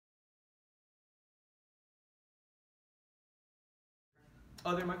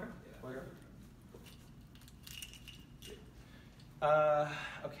Oh, they're in my car? Yeah.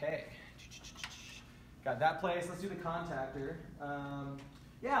 Okay. Got that place. Let's do the contactor.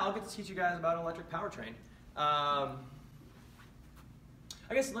 Yeah, I'll get to teach you guys about an electric powertrain. I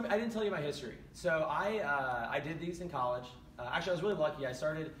guess I didn't tell you my history. So I did these in college. Actually, I was really lucky. I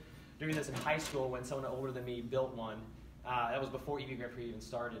started doing this in high school when someone older than me built one. That was before evGrand Prix even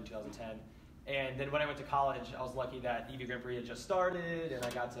started in 2010. And then when I went to college, I was lucky that evGrand Prix had just started, and I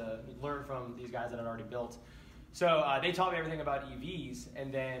got to learn from these guys that had already built. So they taught me everything about EVs.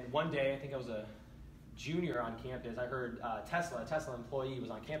 And then one day, I think I was a junior on campus, I heard a Tesla employee was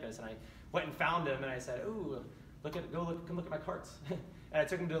on campus, and I went and found him, and I said, "Ooh, come look at my carts." And I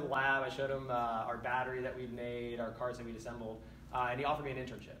took him to the lab. I showed him our battery that we'd made, our carts that we'd assembled, and he offered me an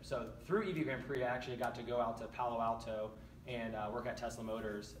internship. So through evGrand Prix, I actually got to go out to Palo Alto and work at Tesla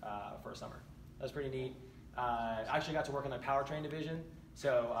Motors for a summer. That was pretty neat. I actually got to work in the Powertrain division,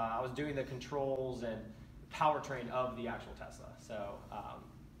 so I was doing the controls and powertrain of the actual Tesla. So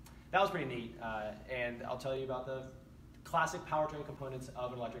that was pretty neat, and I'll tell you about the classic powertrain components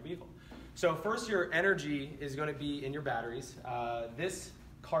of an electric vehicle. So first, your energy is going to be in your batteries. This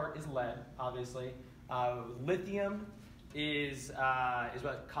cart is lead, obviously. Lithium is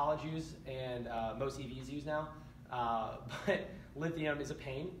what college use and most EVs use now, but lithium is a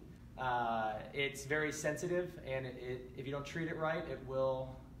pain. It's very sensitive, and if you don't treat it right,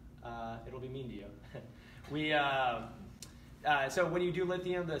 it'll be mean to you. So when you do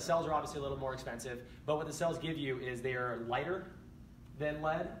lithium, the cells are obviously a little more expensive, but what the cells give you is they are lighter than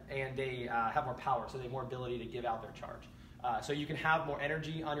lead, and they have more power, so they have more ability to give out their charge. So you can have more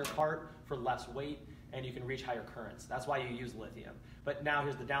energy on your cart for less weight, and you can reach higher currents. That's why you use lithium. But now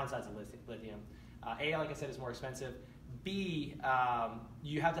here's the downsides of lithium. A, like I said, is more expensive. B,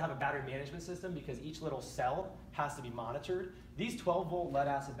 you have to have a battery management system because each little cell has to be monitored. These 12-volt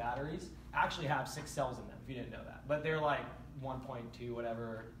lead-acid batteries actually have 6 cells in them, if you didn't know that. But they're like 1.2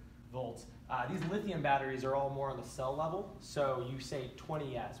 whatever volts. These lithium batteries are all more on the cell level. So you say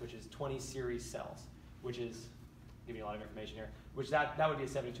 20S, which is 20 series cells, which is, giving you a lot of information here, which that would be a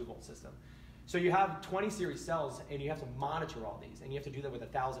 72-volt system. So you have 20 series cells, and you have to monitor all these. And you have to do that with a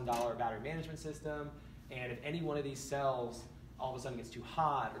 $1,000 battery management system. And if any one of these cells all of a sudden gets too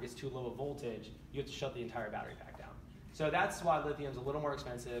hot or gets too low a voltage, you have to shut the entire battery pack down. So that's why lithium's a little more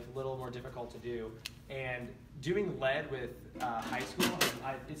expensive, a little more difficult to do. And doing lead with high school,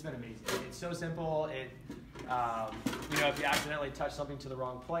 it's been amazing. It's so simple. If you accidentally touch something to the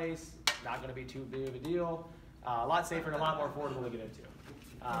wrong place, not going to be too big of a deal. A lot safer and a lot more affordable to get into.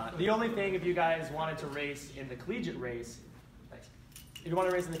 The only thing, if you guys wanted to race in the collegiate race, if you want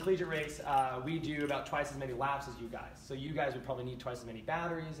to race in the collegiate race, we do about twice as many laps as you guys. So you guys would probably need twice as many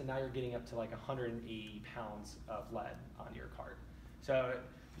batteries, and now you're getting up to like 180 pounds of lead on your cart. So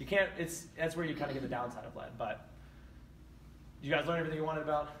you can't. That's where you kind of get the downside of lead. But you guys learn everything you wanted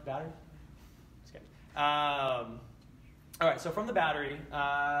about battery? Just kidding. All right. So from the battery,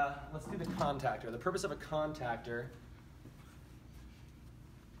 let's do the contactor. The purpose of a contactor.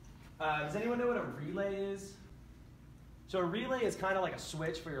 Does anyone know what a relay is? So a relay is kind of like a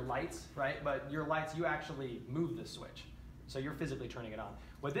switch for your lights, right? But your lights, you actually move the switch. So you're physically turning it on.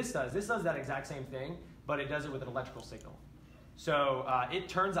 What this does that exact same thing, but it does it with an electrical signal. So it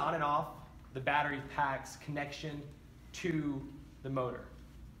turns on and off the battery pack's connection to the motor.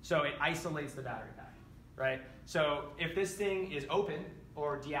 So it isolates the battery pack, right? So if this thing is open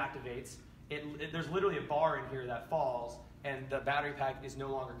or deactivates, there's literally a bar in here that falls, and the battery pack is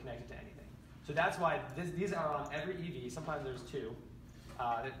no longer connected to anything. So that's why these are on every EV. Sometimes there's 2.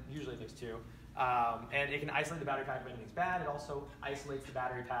 Usually there's 2. And it can isolate the battery pack when anything's bad. It also isolates the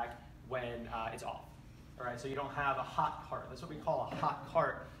battery pack when it's off. All right, so you don't have a hot cart. That's what we call a hot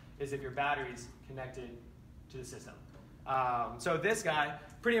cart, is if your battery's connected to the system. So this guy,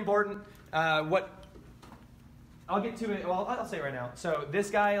 pretty important. I'll get to it. Well, I'll say it right now. So this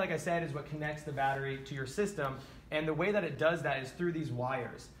guy, like I said, is what connects the battery to your system. And the way that it does that is through these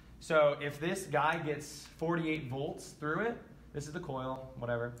wires. So if this guy gets 48 volts through it, this is the coil,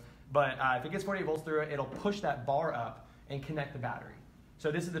 whatever, but if it gets 48 volts through it, it'll push that bar up and connect the battery.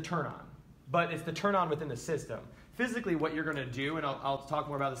 So this is the turn on, but it's the turn on within the system. Physically, what you're going to do, and I'll talk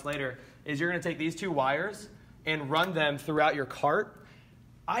more about this later, is you're going to take these 2 wires and run them throughout your cart.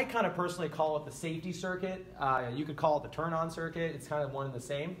 I kind of personally call it the safety circuit. You could call it the turn on circuit. It's kind of one and the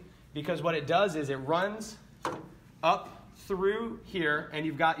same, because what it does is it runs up through here, and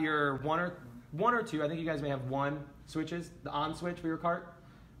you've got your one or two, I think you guys may have 1 switches. The on switch for your cart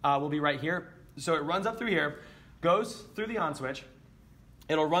will be right here. So it runs up through here, goes through the on switch.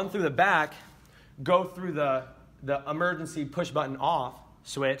 It'll run through the back, go through the emergency push button off,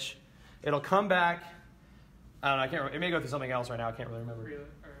 switch. It'll come back. I don't know. I can't remember. It may go through something else right now. I can't really remember. Relay,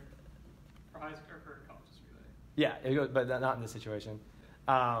 or high school or college is relay. Yeah, it goes, but not in this situation. It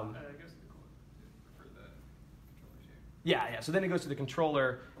goes to the coil for the controllers here. Yeah. So then it goes to the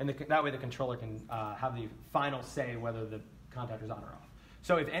controller, and that way the controller can have the final say whether the contactor's on or off.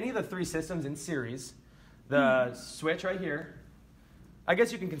 So if any of the three systems in series, the switch right here, I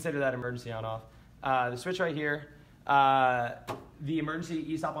guess you can consider that emergency on-off. The switch right here, the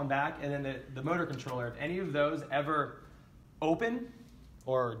emergency e-stop on back, and then the motor controller, if any of those ever open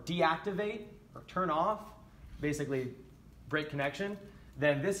or deactivate or turn off, basically break connection,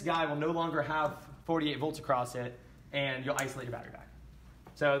 then this guy will no longer have 48 volts across it, and you'll isolate your battery back.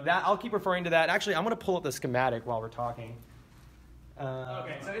 So that I'll keep referring to that. Actually, I'm going to pull up the schematic while we're talking.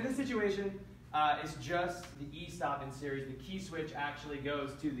 Okay, so in this situation, it's just the e-stop in series. The key switch actually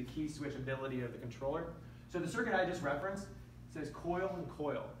goes to the key switch ability of the controller. So the circuit I just referenced says coil and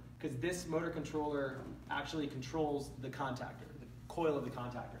coil, because this motor controller actually controls the contactor, the coil of the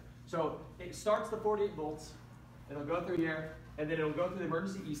contactor. So it starts the 48 volts, it'll go through here, and then it'll go through the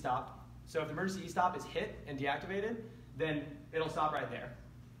emergency e-stop. So if the emergency e-stop is hit and deactivated, then it'll stop right there.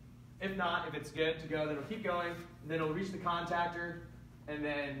 If not, if it's good to go, then it'll keep going, and then it'll reach the contactor, and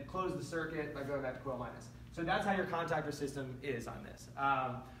then close the circuit by going back to coil minus. So that's how your contactor system is on this.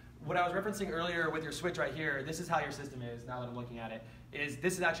 What I was referencing earlier with your switch right here, this is how your system is, now that I'm looking at it, is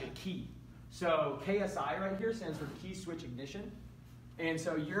this is actually a key. So KSI right here stands for key switch ignition. And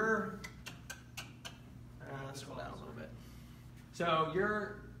so let's scroll down a little bit. So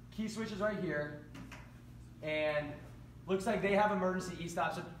your key switch is right here, and looks like they have emergency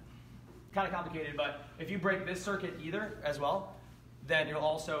e-stops. So kind of complicated, but if you break this circuit either as well, then you'll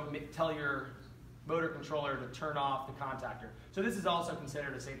also tell your motor controller to turn off the contactor. So this is also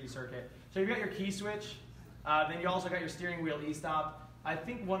considered a safety circuit. So you've got your key switch, then you also got your steering wheel e-stop. I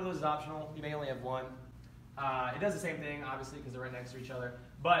think one of those is optional. You may only have one. It does the same thing, obviously, because they're right next to each other.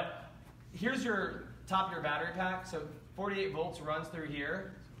 But here's your top of your battery pack. So 48 volts runs through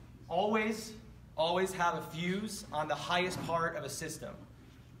here. Always have a fuse on the highest part of a system,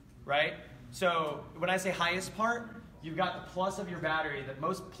 right? So when I say highest part, you've got the plus of your battery, the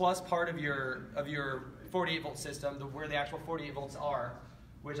most plus part of your 48 volt system, where the actual 48 volts are,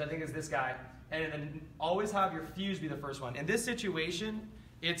 which I think is this guy. And then always have your fuse be the first one. In this situation,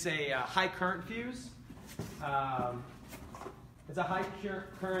 it's a high current fuse. It's a high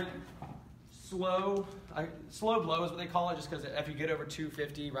current slow blow is what they call it, just because if you get over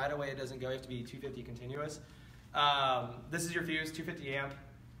 250, right away it doesn't go. You have to be 250 continuous. This is your fuse, 250 amp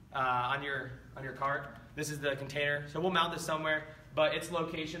on your cart. This is the container. So we'll mount this somewhere, but its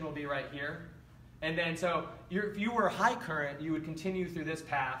location will be right here. And then so if you were high current, you would continue through this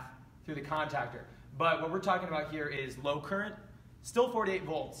path through the contactor. But what we're talking about here is low current, still 48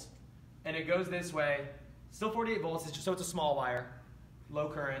 volts. And it goes this way, still 48 volts, so it's a small wire, low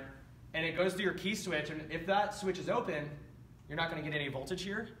current. And it goes through your key switch, and if that switch is open, you're not going to get any voltage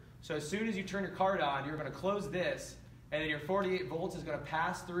here. So as soon as you turn your card on, you're going to close this, and then your 48 volts is going to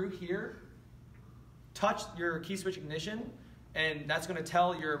pass through here, touch your key switch ignition, and that's going to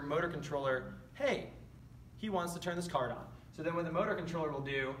tell your motor controller, hey, he wants to turn this card on. So then what the motor controller will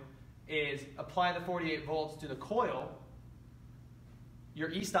do is apply the 48 volts to the coil. Your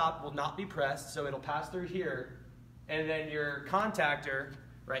e-stop will not be pressed, so it'll pass through here, and then your contactor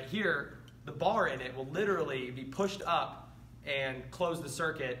right here, the bar in it will literally be pushed up and close the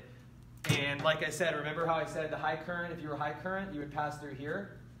circuit. And like I said, remember how I said the high current, if you were high current, you would pass through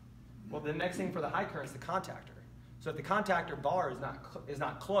here? Well, the next thing for the high current is the contactor. So if the contactor bar is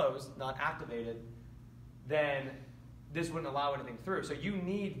not closed, not activated, then this wouldn't allow anything through. So you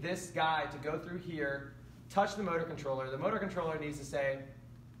need this guy to go through here, touch the motor controller. The motor controller needs to say,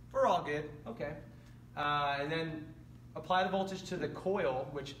 we're all good, okay. And then apply the voltage to the coil,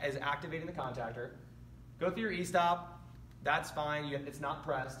 which is activating the contactor. Go through your e-stop, that's fine, it's not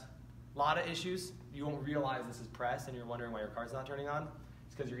pressed. A lot of issues, you won't realize this is pressed and you're wondering why your car's not turning on.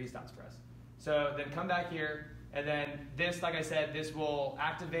 It's because your e-stop's pressed. So then come back here, and then this, like I said, this will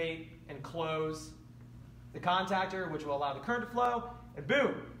activate and close the contactor, which will allow the current to flow, and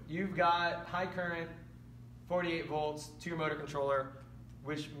boom, you've got high current, 48 volts to your motor controller,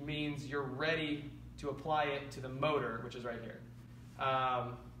 which means you're ready to apply it to the motor, which is right here.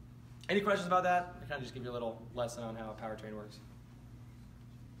 Any questions about that? I kind of just give you a little lesson on how a powertrain works.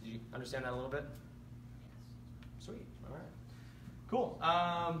 Did you understand that a little bit? Yes. Sweet. All right. Cool.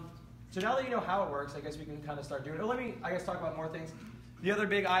 So now that you know how it works, I guess we can kind of start doing it. Oh, let me, I guess, talk about more things. The other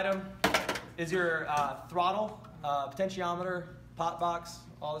big item is your throttle, potentiometer, pot box,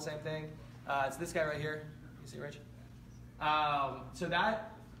 all the same thing. It's this guy right here. You see, Rich? So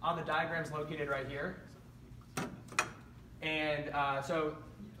that on the diagram is located right here. And so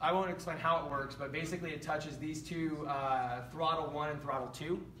I won't explain how it works, but basically it touches these two, throttle 1 and throttle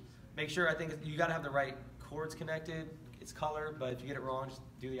 2. Make sure, I think you got to have the right cords connected. It's color, but if you get it wrong, just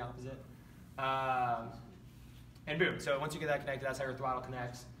do the opposite. And boom, so once you get that connected, that's how your throttle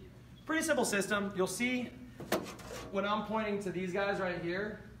connects. Pretty simple system. You'll see when I'm pointing to these guys right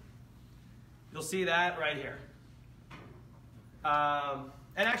here, you'll see that right here. And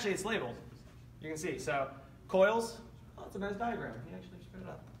actually it's labeled. You can see, so coils, oh, it's a nice diagram. You actually spread it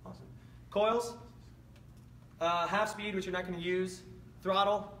up, awesome. Coils, half speed, which you're not going to use,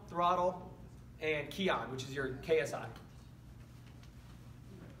 throttle, and key on, which is your KSI.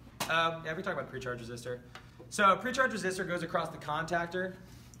 Yeah, we talked about pre-charge resistor. So a pre-charge resistor goes across the contactor.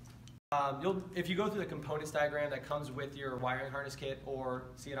 If you go through the components diagram that comes with your wiring harness kit or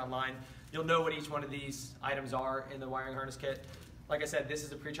see it online, you'll know what each one of these items are in the wiring harness kit. Like I said, this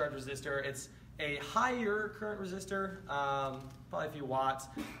is a pre-charge resistor. It's a higher current resistor, probably a few watts,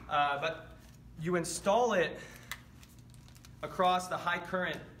 but you install it across the high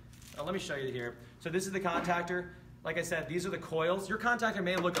current. Let me show you here. So this is the contactor. Like I said, these are the coils. Your contactor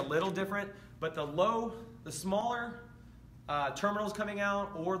may look a little different, but the smaller terminals coming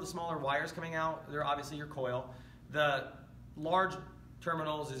out or the smaller wires coming out, they're obviously your coil. The large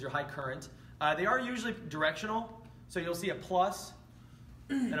terminals is your high current. They are usually directional, so you'll see a plus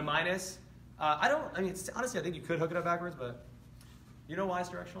and a minus. Honestly, I think you could hook it up backwards, but you know why it's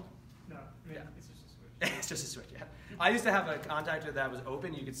directional? No, Yeah. it's just a switch. It's just a switch, yeah. I used to have a contactor that was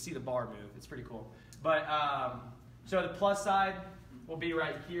open. You could see the bar move. It's pretty cool. But so the plus side will be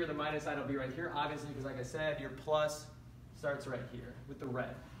right here. The minus side will be right here, obviously, because like I said, your plus starts right here with the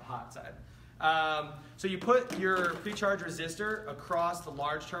red, the hot side. So you put your pre-charge resistor across the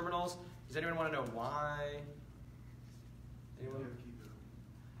large terminals. Does anyone want to know why? Anyone?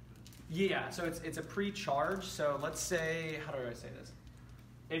 Yeah, so it's a pre-charge. So let's say, how do I say this?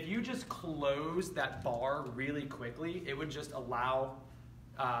 If you just close that bar really quickly, it would just allow,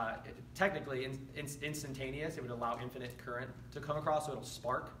 technically instantaneous, it would allow infinite current to come across, so it'll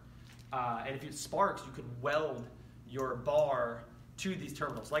spark. And if it sparks, you could weld your bar to these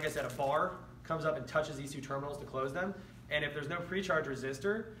terminals. Like I said, a bar comes up and touches these two terminals to close them. And if there's no pre-charge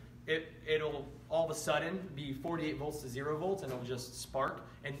resistor, it'll all of a sudden be 48 volts to 0 volts, and it'll just spark.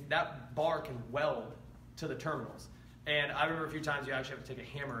 And that bar can weld to the terminals. And I remember a few times you actually have to take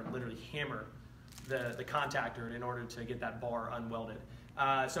a hammer and literally hammer the contactor in order to get that bar unwelded.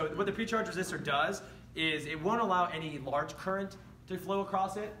 So what the pre-charge resistor does is it won't allow any large current to flow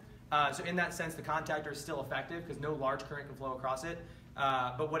across it. So in that sense, the contactor is still effective because no large current can flow across it.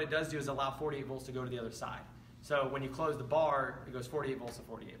 But what it does do is allow 48 volts to go to the other side. So when you close the bar, it goes 48 volts to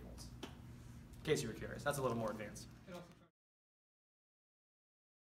 48 volts. In case you were curious, that's a little more advanced.